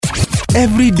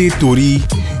everyday tori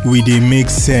we dey make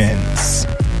sense.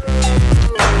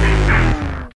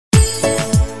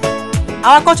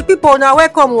 Our country people, now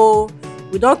welcome o.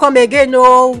 We don come again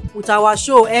with our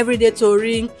show Everyday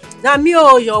Tori. Na me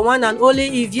your one and only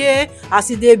Ivie,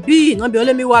 as e dey be, no be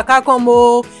only me waka come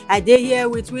o. I dey here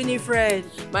with Winifred.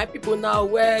 My people now,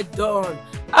 well done.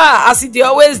 As e dey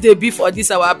always dey be for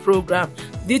this our program,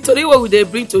 the tori wey we dey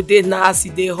bring today na as e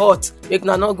dey hot, make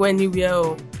una no go anywhere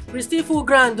o. We still full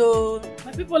ground o.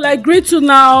 My people like greet to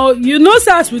now. You know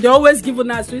say as we dey always give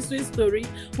una sweet story,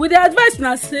 we dey advise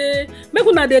una say make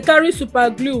una dey carry super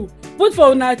glue put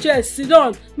for una chest, sit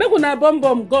down, make una bum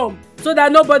gum so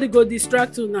that nobody go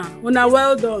distract una. Una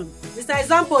well done. Mr.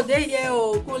 Example dey here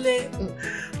o, Kule.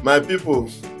 My people,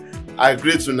 I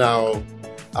greet you now.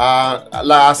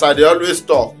 As I dey always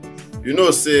talk, you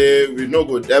know say we no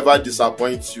go ever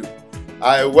disappoint you.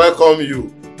 I welcome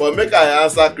you. But make I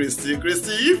answer Christy,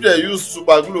 if they use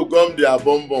super glue gum their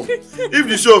bum, if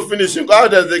the show finish, how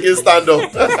does they can stand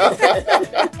up?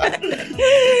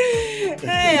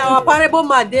 Hey, our parable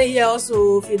man dey here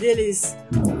also, Fidelis.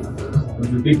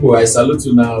 People, I salute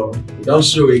you now. We don't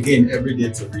show again every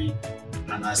day to read.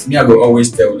 And as me, I go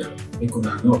always tell them, make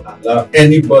una not allow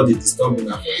anybody disturb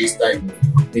una for this time.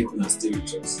 Make una stay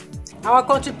with us. Our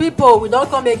country people, we don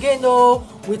come again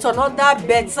with another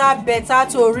better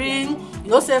tori. You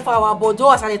know say for our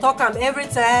bodo, as I dey talk am every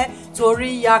time,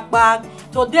 tori yakpa.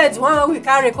 Today the one we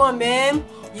carry come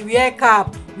you wear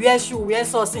cap, wear shoe, wear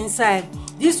socks inside.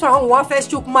 This one we wan first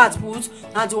chook mouth put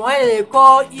na the one they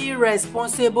call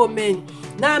irresponsible men.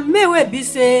 Na men wey be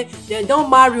say dem don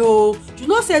marry o. You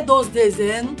know say those days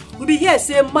we be hear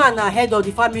say man na head of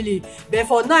the family, but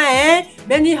for now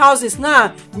many houses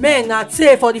now men na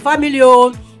tail for the family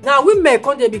o. Now women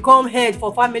come dey become head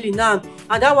for family now,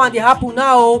 and that one dey happen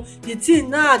now o. The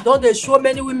thing now don dey show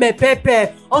many women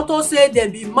pepper unto say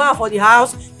dem be man for the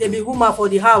house, dem be woman for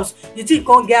the house. The thing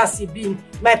come get as e be.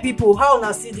 My people, how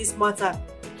una see this matter?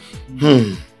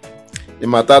 The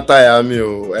matter tire me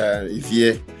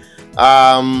Ivie.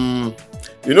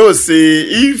 You know say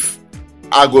if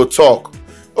I go talk,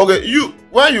 okay,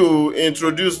 when you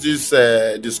introduce this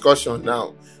discussion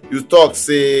now, you talk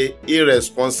say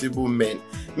irresponsible men.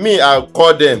 Me, I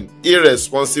call them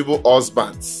irresponsible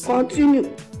husbands.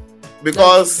 Continue.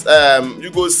 Because you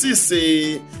go see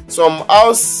say some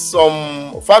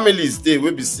families dey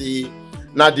wey be say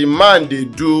na the man dey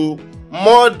do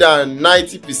more than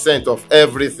 90% of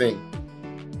everything.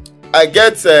 I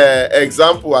get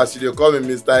example as you dey call me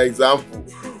Mr. Example.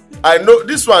 I know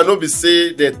this one no be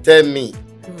say they tell me.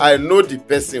 I know the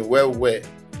person well.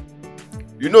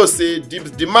 You know say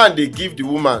the man dey give the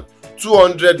woman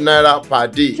 200 naira per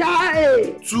day.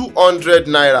 200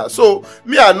 naira. So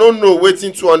me, I don't know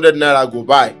wetin 200 naira go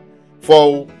buy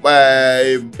for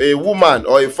a woman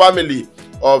or a family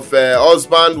of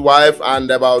husband, wife,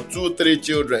 and about 2-3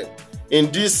 children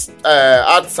in this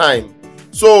hard time.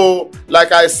 So,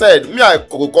 like I said, me, I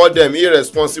could call them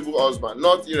irresponsible husband,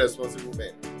 not irresponsible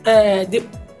men.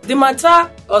 The matter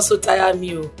also tire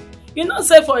me. You know,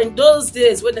 say for in those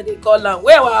days when they call am,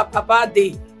 where our papa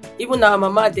dey, even our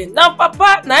mama dey. Now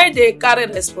papa na dey carry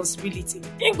responsibility.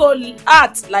 He go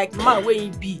act like man wey he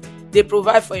be. They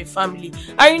provide for a family.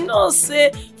 And you know,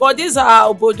 say for this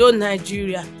our obodo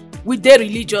Nigeria, we dey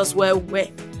religious well.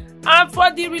 And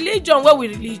for the religion where we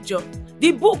religion,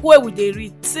 the book where we dey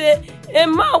read say a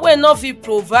man wey no fit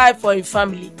provide for a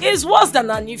family is worse than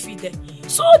an infidel.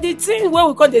 So the thing wey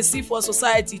we come dey see for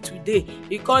society today,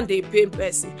 e come dey pain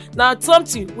person. Na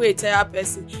something wey tire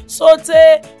person. So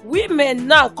tey women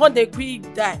now come dey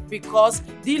quick die because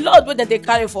the load wey dem dey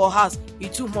carry for house e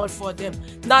too much for them.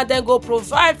 Now dem go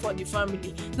provide for the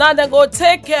family. Now dem go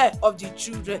take care of the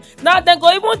children. Now dem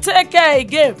go even take care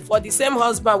again for the same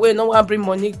husband wey no wan bring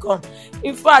money come.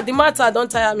 In fact, the matter don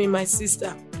tire me, my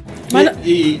sister.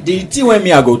 The thing when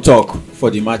me I go talk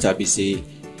for the matter be say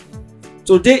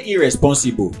to dey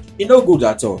irresponsible, e no good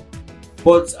at all.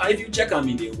 But if you check am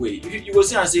in a way, you go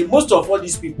see and say most of all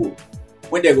these people,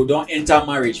 when they go don enter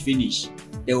marriage finish,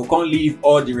 they go come leave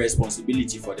all the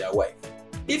responsibility for their wife.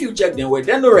 If you check them well,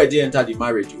 they no already enter the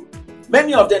marriage.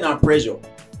 Many of them are pressure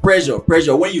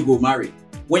when you go marry,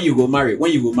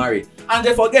 and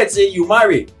they forget say you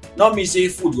marry, not mean say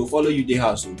food go follow you the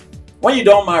house. When you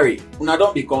don't marry, una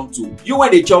don become two. You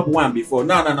when they chop one before,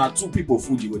 now two people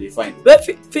food you go dey find. But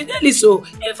Fidelis, so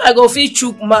if I go fit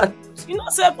chook man, you know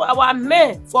say for our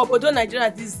men for obodo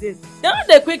Nigeria these days, they no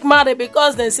dey quick marry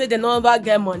because they say they no ever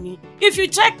get money. If you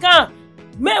check am,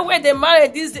 men wey dey marry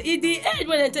this day, the age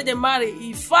when they take dey marry,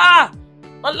 e far.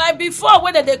 Unlike before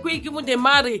when they quick even dey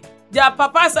marry, their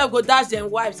papa sef go dash them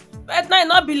wives. But now e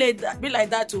no be like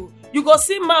that o. you go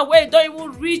see man wey don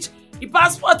even reach e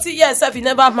pass 40 years sef e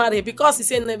never marry because he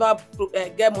say never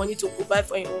get money to provide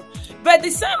for him own. But the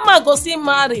same man go still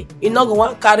marry, e no go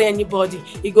wan carry anybody,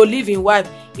 e go leave him wife,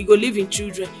 e go leave him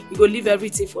children, e go leave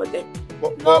everything for them.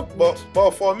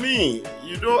 But for me,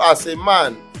 you know, as a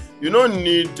man, you don't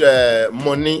need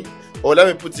money, or let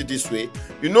me put it this way,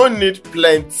 you don't need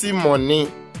plenty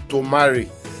money to marry.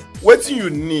 Wetin you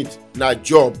need na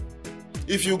job.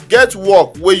 If you get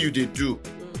work wey you dey do,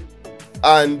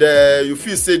 and you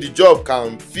feel say the job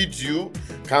can feed you,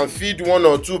 can feed one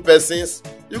or two persons,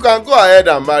 you can go ahead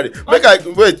and marry. Make I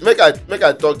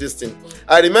talk this thing.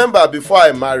 I remember before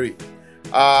I marry,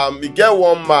 e get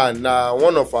one man,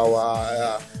 one of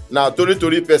our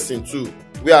Tori person too,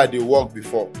 where I dey work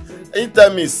before. He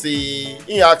tell me, say,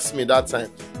 he ask me that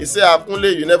time, he say,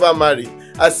 Akunle, you never marry.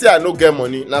 I say I no get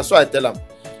money. Na so I tell am.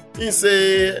 He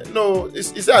say no. He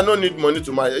say I no need money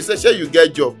to marry. He say shey you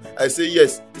get job? I say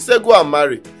yes. He say go and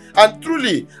marry. And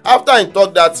truly, after I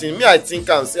talk that thing, me I think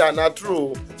am say na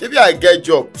true. Shebi I get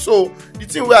job. So the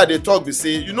thing wey I dey talk be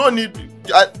say you no need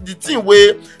the thing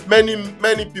wey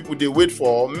many people dey wait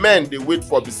for, men dey wait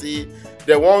for be say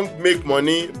they wan make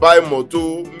money, buy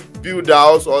motor, build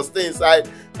house or stay inside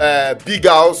big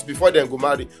house before dem go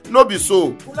marry. No be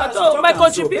so. So my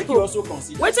country people,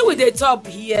 wetin we dey talk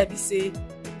here be say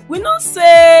we no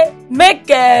say make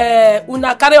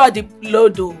una carry all the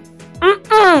load o.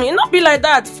 E no be like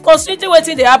that. Considering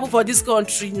wetin dey happen for this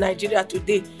country Nigeria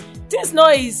today, things no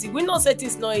easy. We know say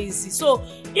things no easy. So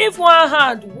if one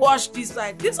hand wash this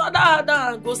side, this other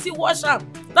hand go still wash am.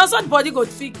 That's what body go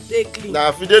fit dey clean.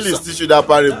 Na Fidelis teach you that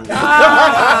parable.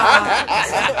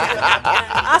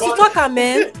 As you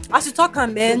talk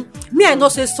am, me I know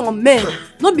say some men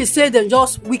no be say dem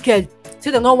just wicked,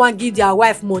 say dem no wan give their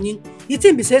wife money. The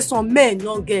thing be say some men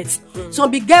no get. Some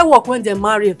be get work when dem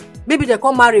marry. Maybe they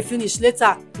come marry finish,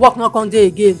 later work no come dey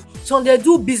again. Some dey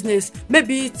do business,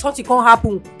 maybe something come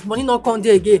happen, money no come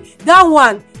dey again. That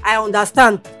one I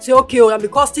understand. Say okay, and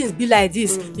because things be like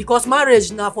this, because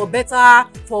marriage na for better,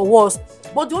 for worse.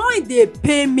 But the one dey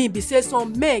pay me be say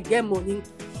some men get money.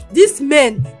 These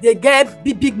men dey get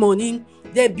big money.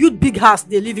 They build big house,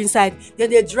 they live inside. Then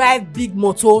they drive big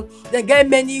motor. They get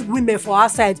many women for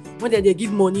outside when they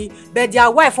give money. But their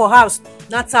wife for house,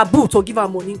 na taboo to give her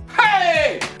money.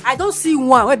 Hey! I don't see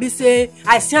one where be say,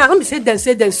 I see her, let me say them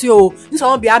oh, this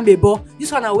one be amebo.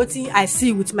 This one I waiting, I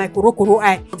see with my koro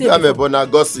eye. Amebo na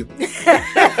gossip.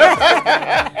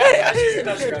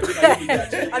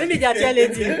 I mean, they are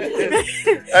telling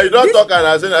You don't talk and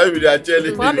I say, I be their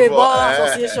telling Amebo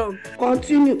association.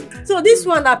 Continue. So this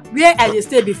one that where I dey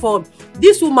stay before,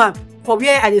 this woman for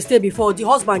where I dey stay before, the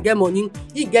husband get money,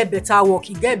 he get better work,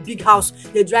 he get big house,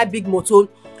 they drive big motor.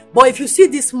 But if you see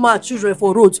this man children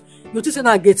for road, you think say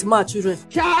na get mad children.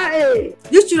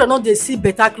 These children no dey see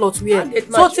better cloth wear.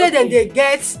 So say dem dey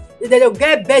get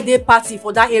birthday party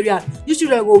for that area. These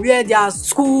children go wear their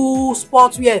school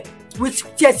sport wear with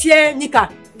tier knicker.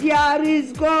 There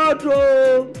is God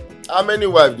oh. How many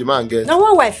wives the man get? Na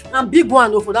one wife and big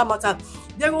one for that matter.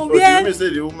 They go wear. You mean say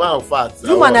the woman fat?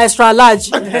 The woman extra large.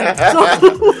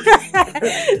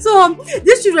 So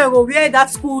these children go wear that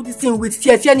school this thing with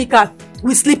tier knicker,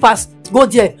 with slippers, go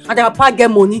there, and their papa get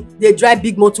money. They drive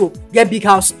big motor, get big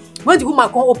house. When the woman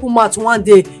come open mouth one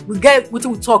day, we get wetin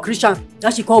we talk Christian.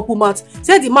 Then she come open mouth.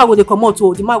 Say the man go dey comot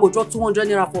o, the man go drop 200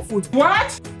 naira for food.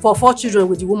 What? For 4 children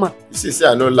with the woman. You see, say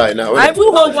I no lie now. I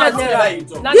 200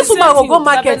 naira. This woman go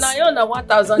market.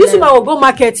 This woman go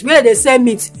market where they sell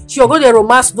meat. She go dey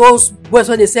romance those boys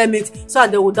when they sell meat, so that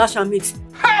they will dash her meat.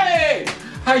 Hey!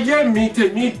 I hear meat,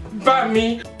 buy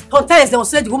me. Sometimes they will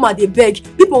say the woman dey beg.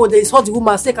 People will dey insult the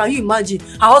woman. Say, can you imagine?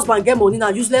 Her husband get money now,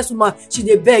 useless woman. She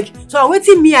dey beg. So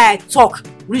wetin me I talk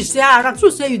reach say, na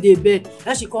true say you dey beg.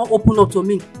 Then she come open up to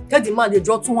me. Tell the man dey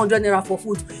drop 200 naira for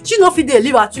food. She no fit dey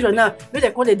leave her children now. Make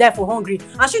dem come dey die for hungry.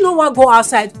 And she no wan go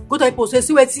outside. Go to people say,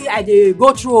 see wetin I dey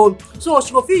go through. So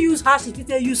she go fit use how she fit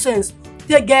take use sense,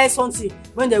 take get something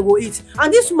when they go eat.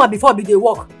 And this woman before be dey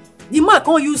work. The man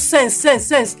can't use sense.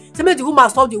 Say make the woman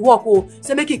stop the work oh.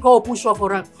 Say make he come open shop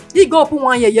for her. He go open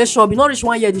 1 year shop. He not reach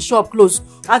 1 year, the shop close.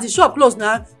 As the shop close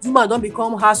now, the woman don't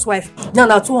become housewife. Now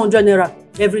na 200 naira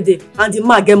every day, and the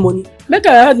man get money. Make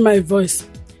I add my voice.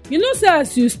 You know, say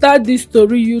as you start this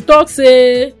story, you talk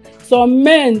say some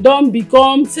men don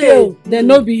become tail, they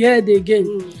no be heard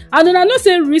again. And I know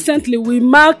say recently we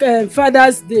mark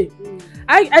Father's Day.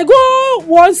 I go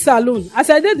one salon. As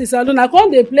I did the salon, I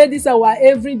come dey play this our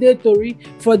everyday Tori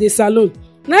for the salon.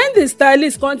 Na the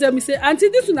stylist come tell me say, aunty,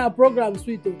 this una program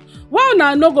sweet o. Why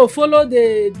una no go follow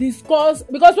the discuss?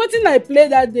 Because wetin I play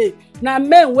that day na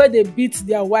men wey dey beat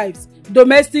their wives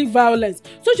domestic violence.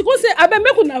 So she go say abeg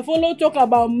make una follow talk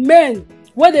about men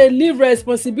wey dey leave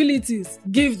responsibilities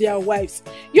give their wives.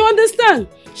 You understand?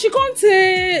 She come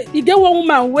say e get one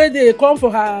woman wey dey come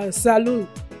for her salon.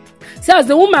 Say as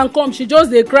the woman come, she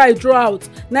just dey cry throughout.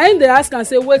 Na im dey ask am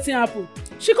say wetin happen.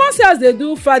 She come say as dey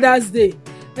do Father's Day,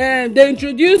 dey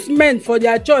introduce men for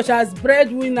their church as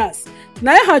breadwinners.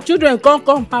 Na her children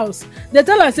come house. Dey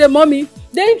tell her say mommy,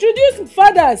 dey introduce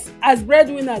fathers as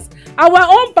breadwinners. Our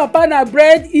own papa na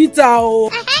bread eater o.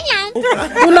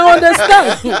 Una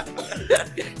understand?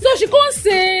 So she come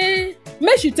say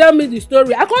make she tell me the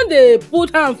story. I come dey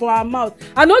put hand for her mouth.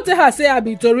 I no tell her say I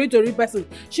be tori person.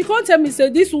 She come tell me say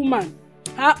this woman,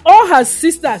 all her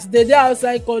sisters dey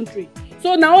outside country,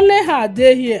 so na only her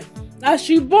dey here. As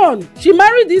she born, she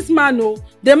marry this man o.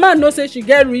 The man know say she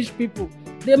get rich people.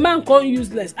 The man come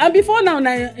useless, and before now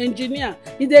na engineer,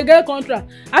 he dey get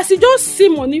contract. As he just see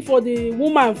money for the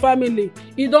woman family,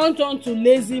 he don turn to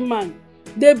lazy man.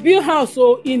 Dey build house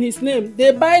in his name,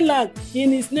 dey buy land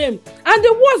in his name, and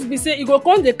the worst be say he go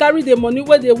come dey carry the money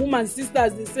wey the woman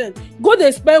sisters dey send go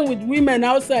dey spend with women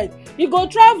outside. He go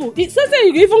travel. He say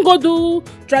he go even go do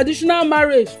traditional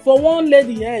marriage for one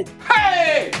lady head.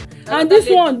 Hey! And this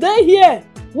one dey here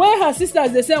wey her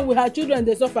sisters dey send with her children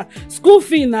dey suffer. School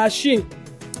fee na she,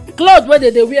 cloth wey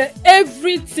dey wear,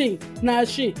 everything na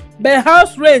she, but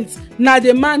house rent na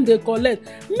the man dey collect.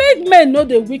 Make men no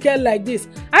dey wicked like this.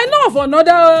 I know of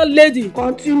another lady.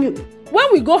 Continue. When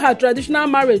we go her traditional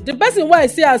marriage, the person wey I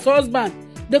see as husband,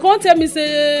 they come tell me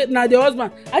say na the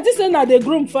husband. I just say na the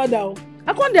groom father o.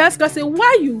 I come dey ask her say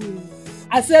why you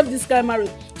accept this kind of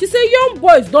marriage. She say young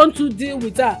boys don too deal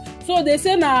with her, so they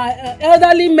say na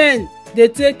elderly men dey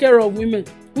take care of women.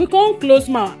 We come close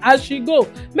mouth as she go,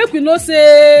 make we know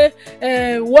say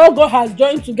what God has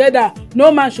joined together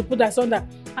no man should put asunder.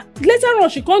 Later on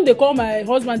she come dey call my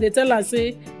husband, dey tell am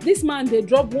say this man dey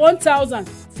drop 1,000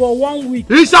 for 1 week.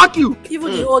 He shock you.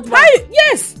 Even the old man.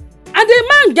 Yes, and the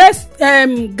man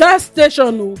get gas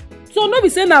station o, so no be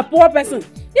say na poor person.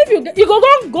 If you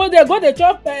go there go dey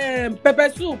chop pepper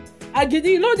soup,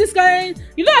 agidi, you know this kind,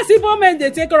 you know as Igbo men dey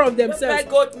take care of themselves.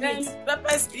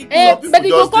 Pepper stick. But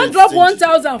you go come drop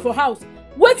 1,000 for house.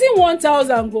 Wetin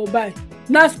 1,000 go buy?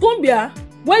 Na skumbia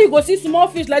when you go see small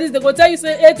fish like this, they go tell you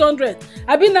say 800.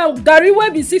 Abi na garri wey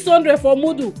be 600 for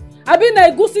mudu. Abi na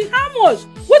egusi, how much?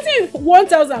 Wetin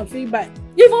 1,000 fit buy?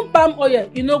 Even palm oil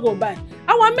you no go buy.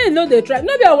 Our men no dey try.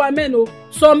 No be our men o.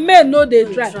 Some men no dey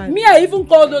try. Me, I even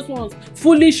call those ones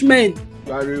foolish men.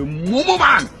 You are a mumu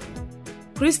man.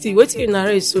 Christy, wetin you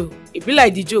narrate so? E be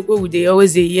like the joke wey we dey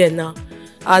always dey hear now.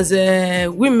 As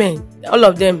women, all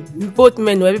of them, both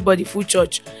men or everybody full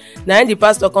church. Na the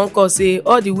pastor come call say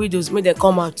all the widows make dem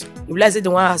come out. E be like say they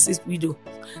wan assist widow.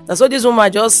 Na so this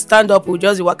woman just stand up o,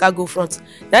 just dey waka go front.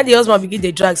 Na the husband begin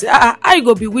dey drag say how you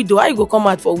go be widow? How you go come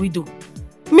out for widow?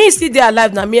 Me still dey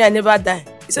alive na, me I never die.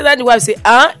 He say that the wife say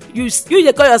you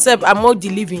dey call yourself among the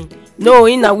living. No,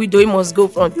 he na widow, he must go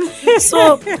front.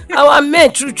 So our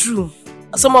men true,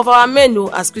 some of our men know,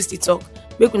 as Christy talk,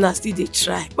 make una still dey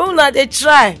try. But una dey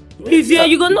try. If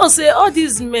you go know say all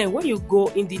these men when you go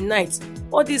in the night,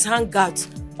 all these hangouts,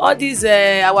 all these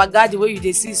our garden wey you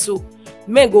dey see so,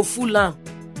 men go full am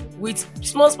with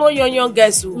small young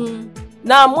girls o.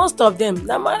 Now most of them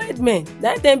na married men,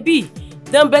 na dem be.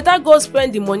 Dem better go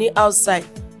spend the money outside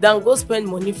than go spend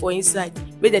money for inside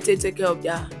make dem take care of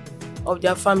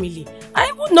their family. I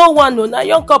even know one o, na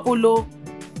young couple o,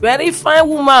 very fine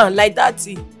woman like that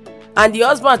thing, and the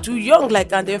husband too young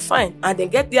like am, dem fine and dem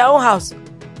get their own house,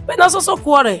 but na so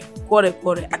quarrel.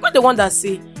 I come dey wonder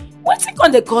say wetin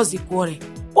come dey cause the quarrel?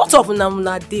 Both of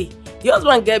una dey. The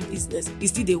husband get business, he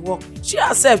still dey work. She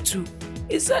herself too.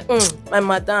 He say my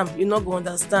madam, you no go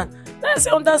understand. Then I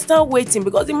say understand wetin,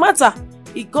 because the matter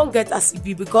e come get as e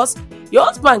be, because your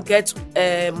husband get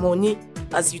money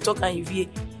as you talk and you hear.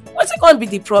 Wetin come be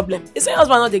the problem? He say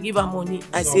husband no dey give her money.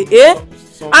 I say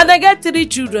and they get 3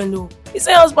 children o. He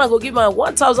say husband go give her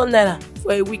 1,000 naira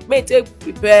for a week make take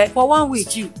prepare for 1 week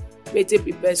stew, make take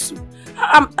prepare soup.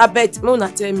 Abeg make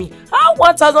una tell me how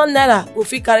 1,000 naira go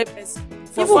fit carry person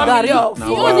for family of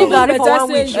garri for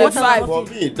 1 week. 5. For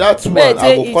me, that one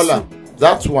I go call am.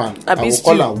 That one I go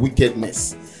call am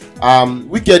wickedness.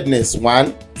 Wickedness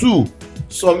 1, 2.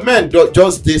 Some men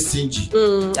just dey stingy.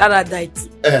 Aradite.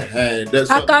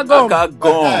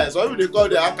 Akagon. Some people dey call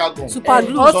the akagon. Super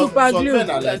glue. Some men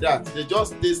are like that. They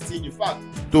just dey stingy. In fact,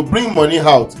 to bring money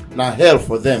out na hell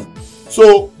for them.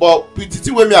 So, but the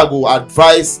thing wey me I go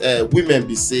advise women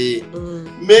be say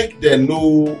make dem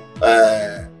no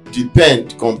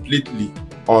depend completely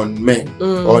on men,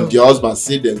 on their husband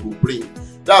say dem go bring.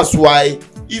 That's why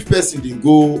if person dey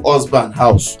go husband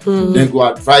house, dem go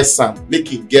advise am make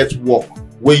him get work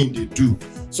wey him dey do.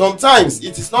 Sometimes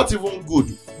it is not even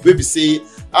good wey be say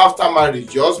after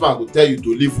marriage your husband go tell you to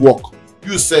leave work.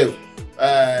 You sef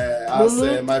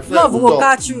my friend love go go talk,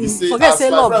 catch you. he say Forget as say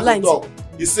my love friend blind. go talk,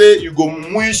 he say you go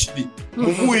muishly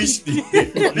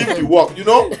leave the work, you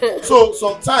know. So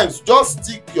sometimes just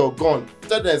stick your gun,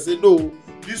 tell them say no,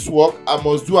 this work I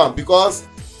must do am, because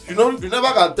you know you never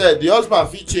can tell, the husband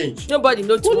fit change. Nobody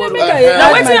know tomorrow. make I Na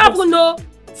like wetin my happen o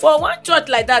for one church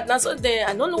like that, na so then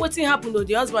I don't know wetin happen o.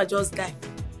 The husband just die.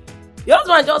 The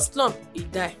husband just slump, he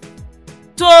die.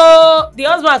 So the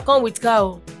husband come with car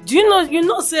o. Do you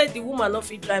know say the woman no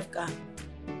fit drive car?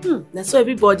 Na so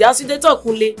everybody as you dey talk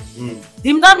Kunle.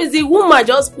 That means the woman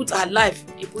just put her life,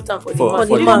 he put am for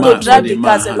the man to drive the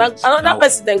car. Another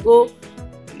person then go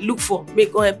look for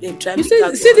make go help them drive You the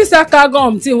car. see this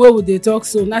akagom thing wey we dey talk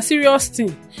so na serious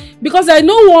thing, because I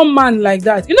know one man like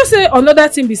that. You know say another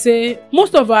thing be say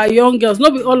most of our young girls,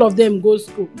 no be all of them go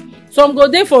school. Some go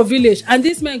dey for village and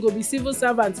these men go be civil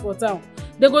servants for town.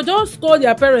 They go just call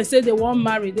their parents say they wan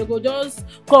marry. They go just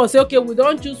call say okay we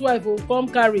don choose wife o, come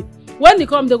carry. When they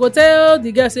come they go tell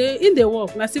the girl say in dey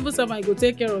work na civil servant go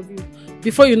take care of you.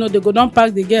 Before you know they go don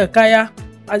pack the girl kaya,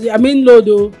 load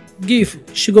o, give.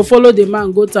 She go follow the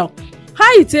man go town.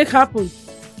 How e take happen?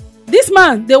 This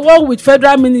man dey work with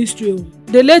federal ministry o.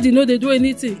 The lady no dey do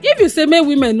anything. If you say make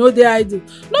women no dey idle,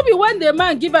 no be when the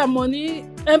man give her money,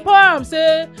 empower am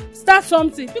say start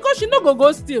something, because she no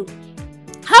go steal.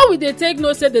 How we dey take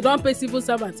know say they don pay civil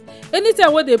servants?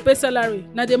 Anytime wey dey pay salary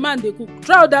na the man dey cook.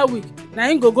 Throughout that week na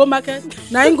him go market,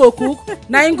 na him go cook,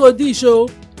 na him go dish o.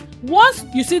 Once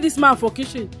you see this man for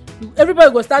kitchen,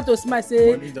 everybody go start to smile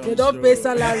say they don pay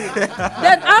salary.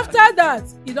 Then after that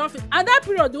e don finish, and that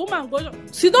period the woman go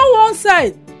sit down one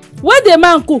side. When the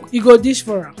man cook e go dish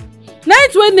for am. Night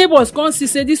when neighbors come see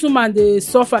say this woman dey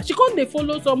suffer, she come dey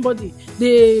follow somebody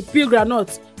dey peel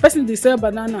groundnut, person dey sell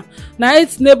banana.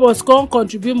 Night neighbors come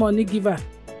contribute money give her.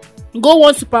 Go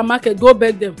one supermarket go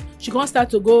beg them. She come start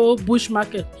to go bush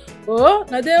market. Oh,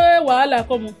 na there wahala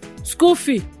come o. School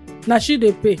fee na she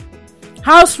dey pay,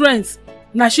 house rent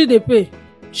na she dey pay.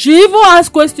 She even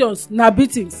ask questions, na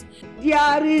beatings.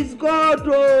 There is God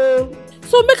o.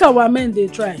 So make our men dey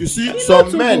try. You see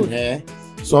some men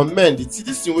some men,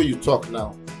 this thing wey you talk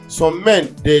now, some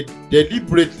men they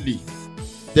deliberately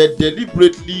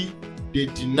they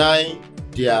deny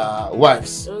their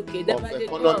wives of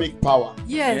economic power.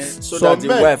 Yes. So that the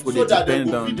wife would so that they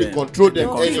depend go on fit dey them. control them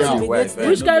No, anyhow. the wife,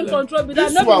 Which kind control be that?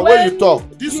 This No be one wey when you talk,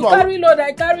 this you one carry load,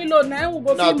 I carry load, na him we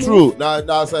go na fit true. move. Na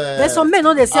But some men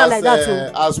no dey see am like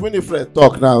that o. as Winifred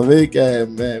talk now, make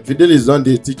Fidelis don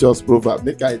dey teach us proverb.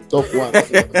 Make I talk one.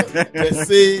 They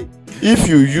say if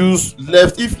you use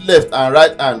left and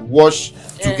right hand wash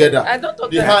together, I don't talk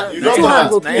the that. hand you don't Two hand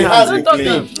go the clean. hand Don't dey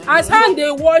talk clean. that. As hand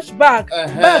dey wash back,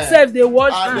 back sef dey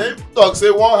wash And hand. then talk say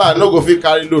one hand no go fit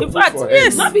carry load In put fact, for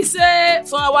head. no be say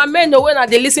for our men o wey na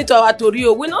dey lis ten to our tori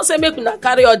o, we no say make una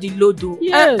carry all the load o.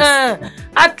 Yes.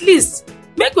 At least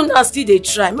make una still dey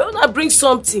try, make una bring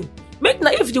something. Make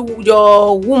na if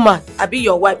your woman abi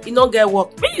your wife e no get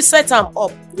work, make you set am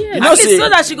up. Yes. At least so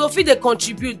that she go fit dey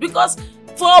contribute, because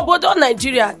for obodo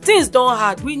Nigeria things don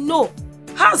hard. We know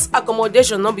house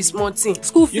accommodation no be small thing.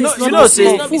 School fees You know- no you be know, small.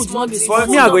 say- Food no be For small.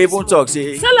 me, I go even talk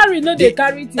say Salary no dey The-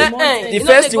 carry till month. You the no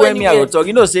first dey thing go when me I go anywhere. talk,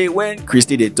 you know, say when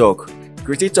Christy dey talk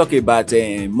about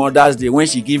Mother's Day, when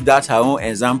she give that her own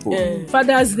example.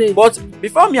 Father's Day. But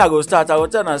before me I go start, I go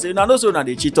tell her say una know say una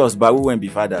dey cheat us, but we won't be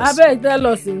fathers. Abeg tell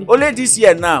us o. Only this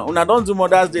year now, una don do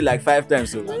Mother's Day like 5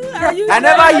 times. So I I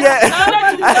never hear.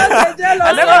 I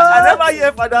I never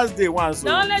hear Father's Day once. So.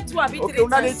 na only 2 abi 3 Okay,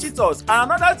 una dey times. cheat us.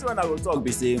 And another thing when I go talk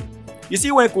be say, you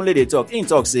see when Kunle dey talk, him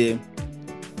talk say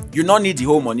you no need the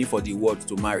whole money for the world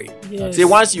to marry. Yes. Say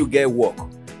once you get work,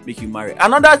 make you marry.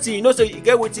 Another thing, you know, say you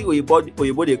get wetin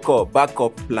oyibo dey call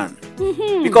backup plan.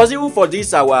 Because even for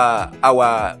this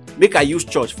our make I use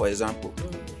church for example.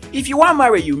 If you wan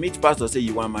marry, you meet pastor say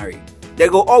you wan marry. They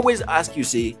go always ask you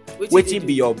say Wetin dey wetin do?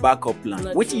 be your backup plan?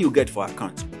 Na Wetin true. you get for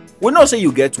account? We know say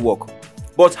you get work.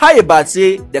 But how about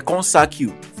say they come sack you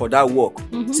for that work?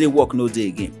 Say work no dey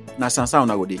again. Na sansa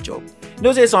una go dey chop. You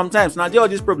know say sometimes na there all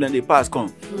this problem dey pass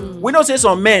come. We know say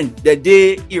some men they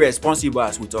dey irresponsible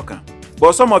as we talk am.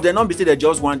 But some of them no be say they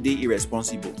just wan dey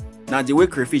irresponsible. Na the way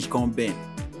crayfish come bend.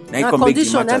 Na Na come make the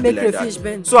condition na matter be make like crayfish that.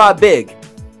 bend. So abeg,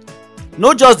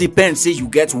 no just depend say you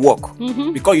get work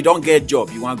because you don get job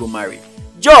you wan go marry.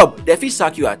 Job dey fit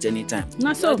sack you at any time.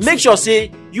 Na so. Make sure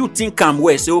say you think am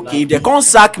well, say okay, if they come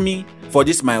sack me for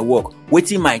this my work,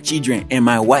 wetin my children and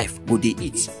my wife go dey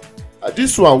eat.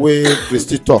 This one wey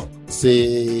Christy talk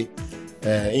say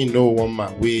he know one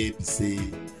man wey be say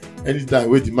anytime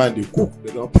wey the man dey cook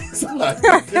they don pay salary.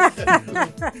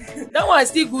 That one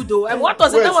still good though. I want to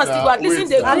say that one still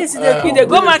good. At least in the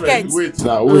go market. Wait.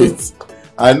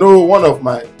 I know one of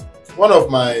my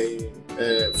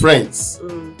friends,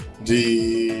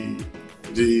 the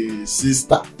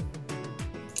sister,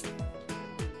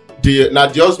 the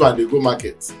husband dey go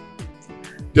market.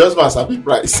 The husband sabi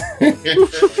price.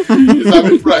 He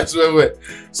sabi price well.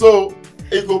 So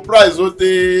he go price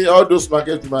all those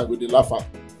market women go dey laugh am.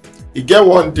 E get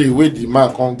one day wey the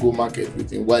man come go market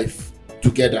with him wife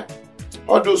together.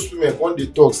 All those women come dey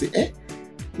talk say,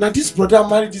 na this brother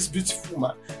marry this beautiful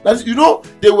man.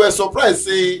 They were surprised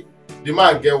say the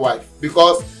man get wife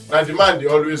because na the man dey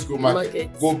always go market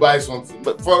go buy something.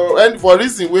 But for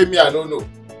reason wey me I no know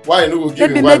why you no go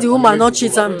give him wife. Maybe the woman not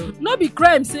cheat am. No be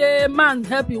crime say man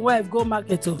help him wife go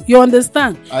market o. You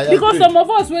understand? Because some of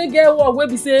us wey get work wey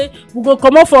be say we go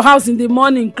comot for house in the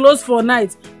morning close for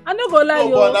night. I no go lie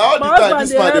you. But na all the time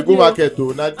this man dey go market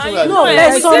o.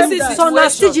 Some na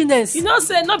stinginess. You know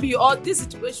say no be all these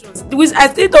situations. I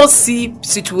still don see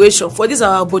situation for this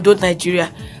our obodo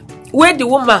Nigeria where the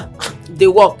woman dey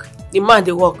work, the man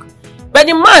dey work, but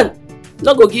the man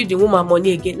no go give the woman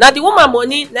money again. Na the woman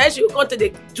money na she go come to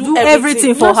dey do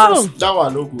everything for house. That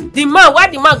one no good. Why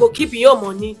the man go keep your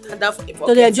money and that for the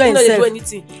pocket? To enjoy himself. No dey do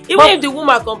anything. Even if the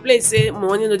woman complain say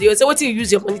money no dey, say wetin you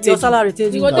use your money take? Your salary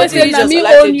take. You go say na me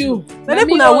own you. Make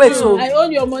una wait o. I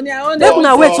own your money. I own. Make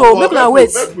una wait o. Make una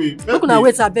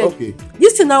wait abeg. Okay.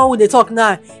 This thing now we dey talk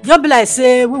now, just be like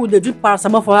say we dey drink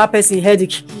paracetamol for that person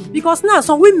headache. Because now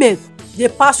some women dey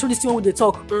pass through this thing when we dey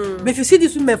talk. But if you see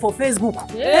these women for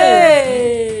Facebook,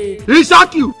 hey, He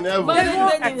shock you.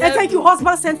 thank you,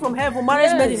 husband sent from heaven,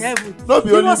 marriage made in heaven. No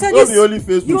be only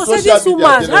Facebook. You go say this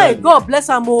woman, hey, God bless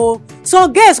am o.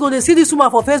 Some girls go dey see this woman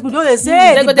for Facebook, they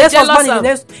say, hey, the best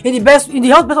husband in the best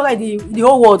husband in the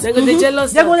whole world. They go dey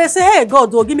jealous. They go dey say, hey,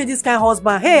 God, give me this kind of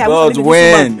husband. Hey, I God, want to meet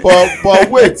this woman. But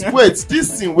wait,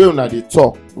 this thing wey una dey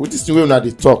talk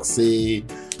say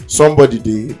somebody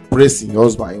dey praise him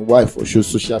husband and wife for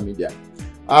social media.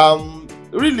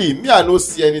 Really, me I no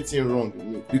see anything wrong with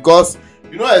me because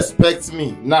you no expect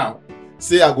me now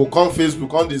say I go come Facebook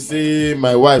come dey say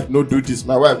my wife no do this,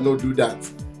 my wife no do that,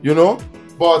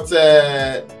 but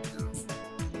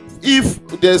if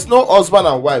there's no husband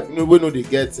and wife wey no dey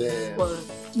get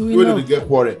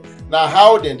quarrel, na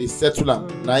how dem dey settle am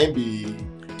na im be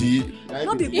the.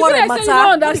 No be Even quarrel I say you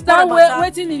no understand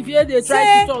wetin Ivie dey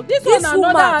try to talk. This one na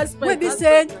another aspect. Wey be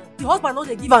say the husband no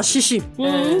dey give am shishi.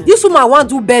 This woman wan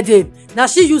do birthday, na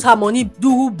she use her money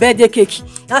do birthday cake,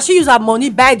 na she use her money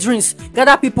buy drinks,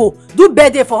 gather people, do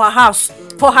birthday for her house,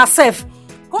 for herself.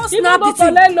 Come snap the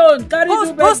thing.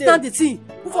 Come snap the thing.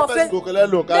 Put for face.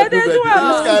 They dey do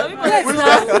am.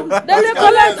 They dey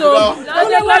collect o.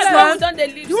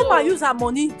 The woman use her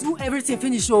money do everything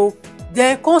finish o.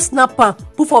 Then come snap am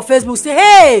put for Facebook say,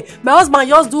 hey, my husband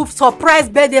just do surprise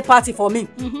birthday party for me.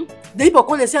 The people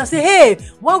come dey see am say, hey,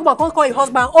 one woman come call him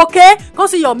husband, okay, come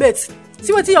see your mate,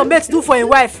 see wetin your mate do for him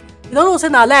wife. You don't know say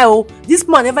na lie o. This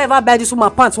man never buy this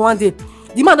woman pants one day.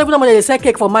 The man no even know money dey sell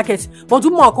cake for market, but the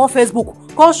woman come Facebook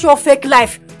come show fake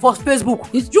life for Facebook.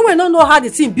 You may not know how the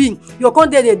thing be, your come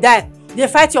dey die. They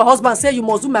fight your husband say you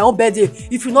must do my own birthday.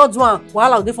 If you not do am,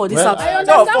 wahala go dey for this house. I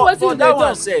understand wetin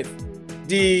you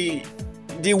dey talk.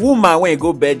 The woman when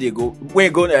go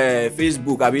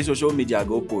Facebook abi social media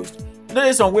go post. You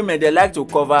know, some women they like to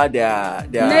cover their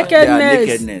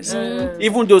nakedness.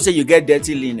 Even though say you get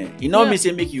dirty linen, you know me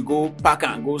say make you go pack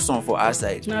and go sun for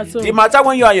outside. So. The matter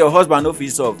when you and your husband no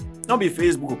fit solve, no be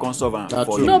Facebook who can solve am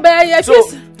for you. No, but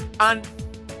and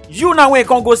you now when you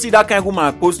can go see that kind of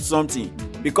woman post something.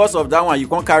 Because of that one, you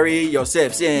can't carry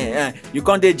yourself. Say, you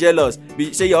can't get jealous.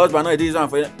 Say your husband no do this one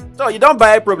for you. So you don't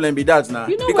buy a problem with that now.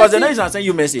 Because they know it's not send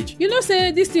you message. You know,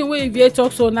 say this thing where Ivie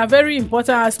talks on a very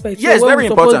important aspect. Yes, very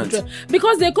important.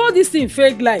 Because they call this thing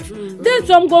fake life. Then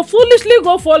some foolishly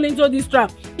fall into this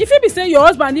trap. If you be say your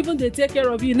husband even they take care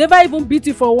of you, never even beat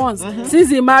you for once since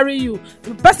he marry you,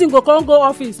 the person go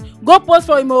office, go post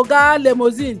for him oga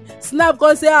limousine, snap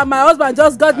go say, my husband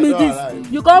just got me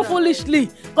this. You come foolishly,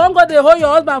 come go they hold your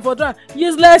husband for trap.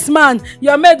 Useless man,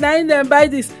 your mate na in them buy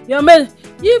this, your mate.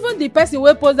 Even the person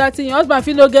wey post that thing, your husband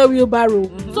fit no get wheelbarrow.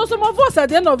 So some of us at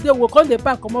the end of the day will come the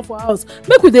pack comot for house.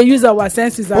 Make we dey use our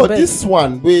senses. But this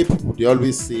one wey people dey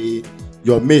always say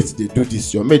your mate dey do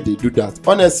this, your mate dey do that.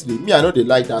 Honestly, me I no dey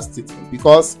like that statement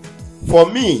because for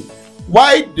me,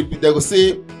 why they go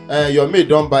say your mate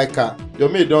don buy car, your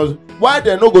mate don, why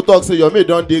they no go talk say your mate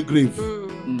don dey grave?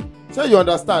 So you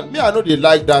understand? Me, I know they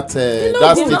like that that it's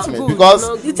not statement good,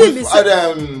 because it's not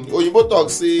Oyinbo talk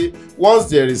say once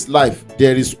there is life,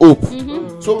 there is hope.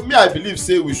 So me, I believe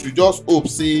say we should just hope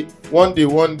say one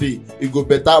day it go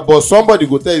better. But somebody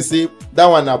go tell you say that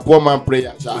one a poor man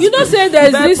prayer. You know say there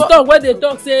is this talk where they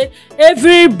talk say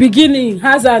every beginning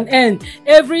has an end,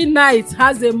 every night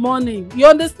has a morning. You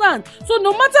understand? So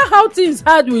no matter how things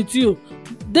hard with you,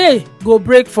 they go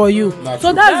break for you.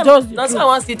 So that's just that's how I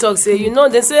want to talk say. You know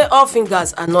they say all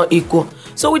fingers are not equal.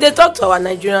 So we dey talk to our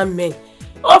Nigerian men.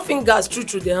 All fingers true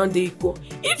they aren't equal.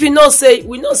 If you know say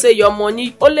we know say your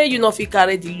money only you no fit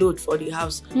carry the load for the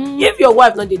house. If your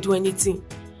wife no dey do anything,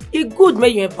 e good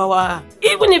make you empower her.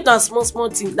 Even if na small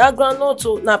thing, na groundnut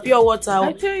o, na pure water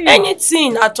o,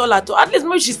 anything at all, at least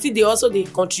make she still dey also dey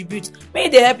contribute. Make e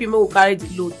dey help you make we carry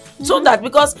the load. So that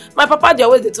because my papa dey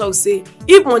always dey talk say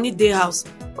if money dey house,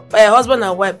 husband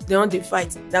and wife dem no dey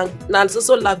fight, na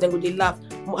so laugh dem go dey laugh.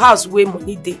 House wey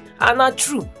money dey, and na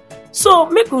true. So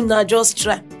make una just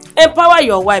try empower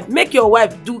your wife, make your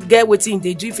wife do get wetin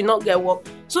dey do if you no get work,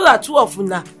 so that two of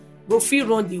una go fit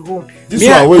run the home. This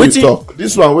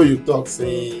one wey you talk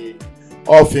say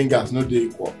all fingers no dey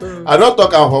equal. I don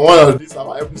talk am for one of this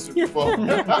our episode before.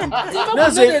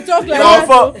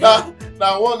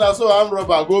 Na so arm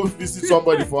robber go visit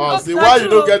somebody for house say why you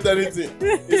no get anything.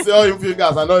 He say all your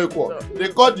fingers are not equal. They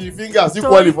cut the fingers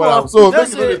equally for am. So make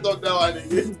you no dey talk that one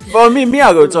again. For me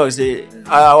I go talk say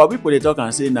our people dey talk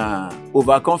and say na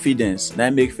overconfidence na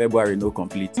make February no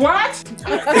complete. What?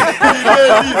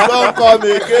 Pidgin don come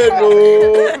again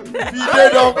o.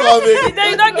 Pidgin don come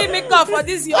again. You don give me call for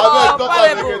this your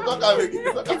parable. Talk am again.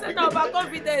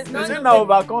 Na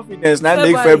overconfidence na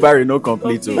make February no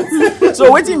complete o.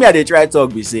 So wetin me I dey try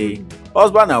talk be say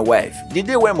husband and wife the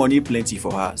day when money plenty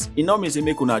for house e no mean say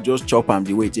make una just chop am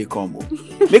the way e take come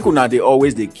o. Make una dey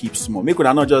always dey keep small. Make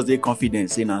una not just dey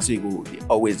confident say na so e go dey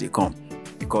always dey come,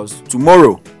 because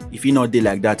tomorrow if e no dey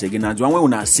like that again na the one wey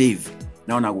una save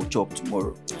na una go chop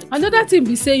tomorrow. Another thing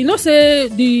be say you know say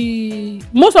the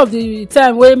most of the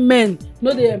time wey men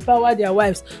no dey empower their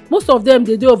wives, most of them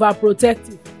dey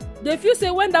overprotective. They feel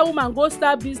say when that woman go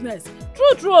start business,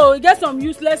 true e get some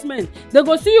useless men, they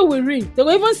go see you with ring, they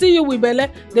go even see you with belle,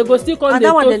 they go still come dey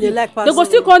talk you, they go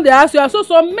still come dey ask you. So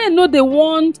some men no dey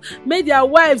want make their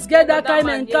wives get that kind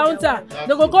of encounter.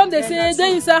 They go come dey say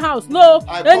dey inside house, no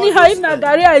anyhow if na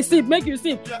garri I sip make you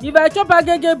sip, if I chop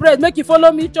agege bread make you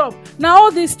follow me chop. Na all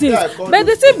these things. But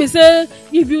the thing be say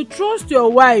if you trust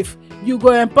your wife, you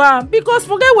go empower, because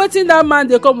forget wetin that man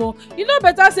dey come o. You know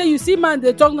better say you see man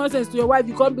dey talk nonsense to your wife,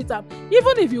 you come beat am.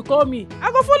 Even if you call me,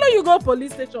 I go follow you go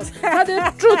police station. Na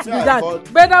the truth be that.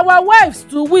 But our wives,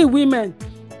 to we women,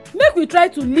 make we try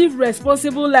to live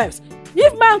responsible lives.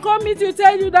 If man come meet you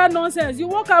tell you that nonsense, you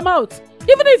walk am out.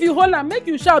 Even if you hold am, make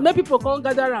you shout, make people come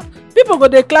gather am. People go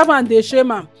dey clap and dey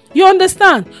shame am. You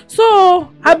understand?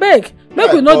 So abeg,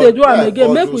 make we no dey do am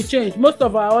again. Make we change most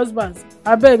of our husbands.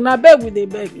 Abeg, na beg we dey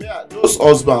beg. Yeah, those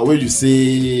husbands wey you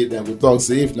say dem go talk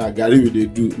say if na garri we dey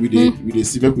do, we dey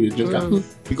see make we dey drink am.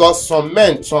 Because some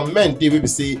men dey wey be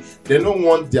say dem no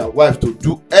want their wife to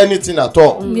do anything at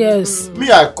all. Yes.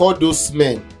 Me, I call those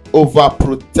men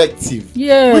overprotective.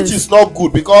 Yes. Which is not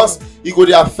good, because e go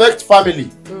dey affect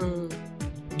family.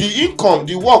 The income,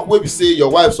 the work wey be say your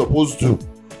wife suppose do,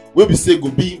 wey be say go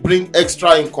bring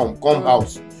extra income come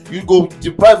house, you go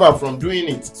deprive her from doing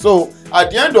it. So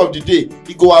at the end of the day,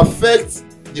 it go affect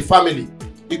the family,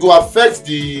 it go affect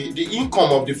the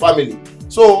income of the family.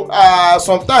 So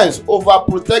sometimes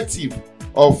overprotective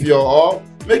of your, or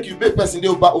make person dey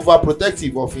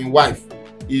overprotective of him wife,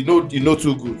 e no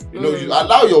too good. You know, you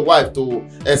allow your wife to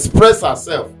express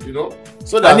herself, you know,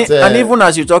 so that and even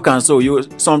as you talk and so you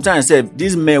sometimes say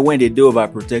these men when they dey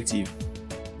overprotective,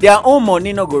 their own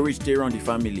money no go reach take run the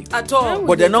family at all,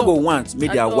 but they no go want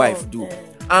make their wife do.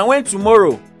 And when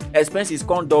tomorrow expenses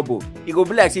come double, e go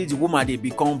be like say the woman dey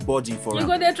become burden for am.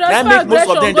 That make most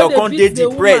of them dey come dey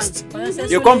depressed.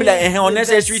 They come be like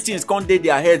unnecessary things come dey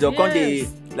their head, or come dey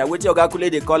like wetin oga Kule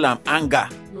dey call am anger.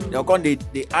 They come dey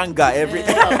anger every you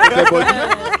call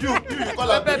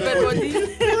am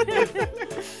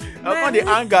they come dey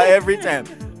anger every time.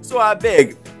 So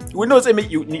abeg, we know say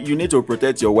you need to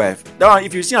protect your wife. That one,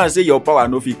 if you see am say your power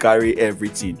no fit carry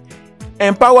everything,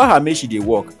 empower her make she dey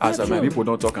work. As my people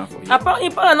don talk am for you.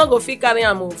 Empower no go fit carry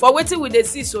am o. For wetin we dey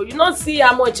see, so you no see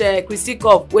how much Christy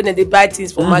cup when dem dey buy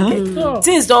things for market.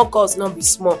 Things don cost, no be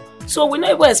small. So we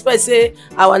no even expect say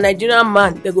our Nigerian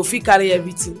man dey go fit carry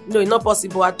everything. No, e not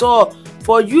possible at all.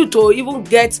 For you to even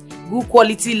get good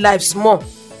quality life small,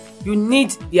 you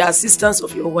need the assistance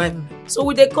of your wife. So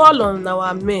we dey call on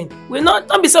our men. We not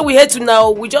be say we hate you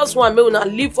now. We just want make una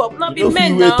live up. Not be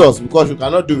men now. You wait us because you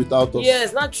cannot do without us.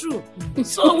 Yes, not true.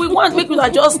 So we want make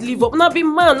una just live up. Not be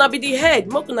man, not be the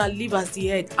head. Make una live as the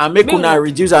head. And make una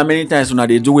reduce how many times una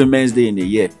dey do Women's Day in a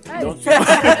year. That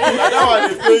one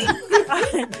dey pay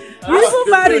you. You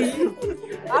even marry.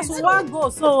 As one go,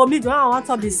 so me the one I want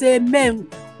to be say men.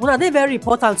 Una dey very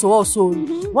important to us. So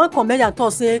one comedian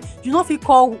talk say you no fit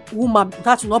call woman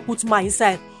that you no put man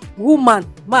inside. Woman,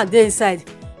 man dey inside.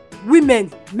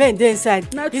 Women, men dey inside.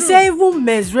 He say even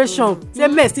menstruation, say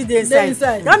men still dey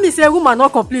inside. That mean say woman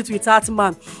not complete without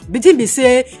man. Between be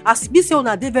say as be say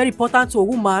una dey very important to a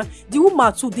woman, the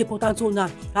woman too dey important to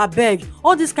una. Abeg,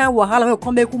 all this kind wahala wey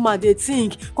come make woman dey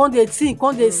think, come dey sick,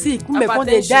 women come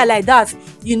dey die like that.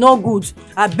 E no good.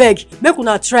 Abeg, make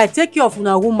una try take care of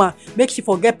una woman, make she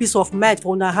forget peace of mind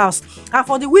for una house. And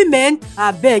for the women,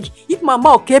 abeg, if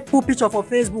mama okay put picture for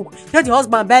Facebook, tell the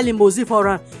husband buy limousine for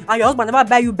am, and your husband never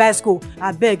buy you bicycle,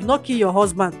 abeg no kill your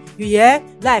husband. You hear?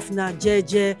 Life na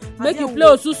jeje. Make you play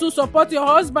osusu, support your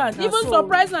husband, even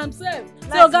surprise himself.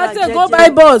 Say oga take go jeje. buy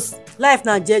bus. Life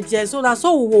na jeje. So na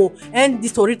so we will end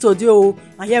this story today o,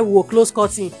 and here we will close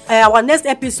curtain. Our next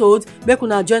episode, make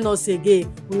una join us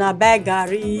again. Una bye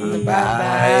garri.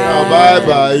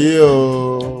 Bye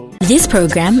yo. This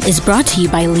program is brought to you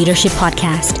by Leadership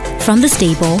Podcast from the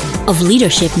stable of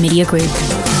Leadership Media Group.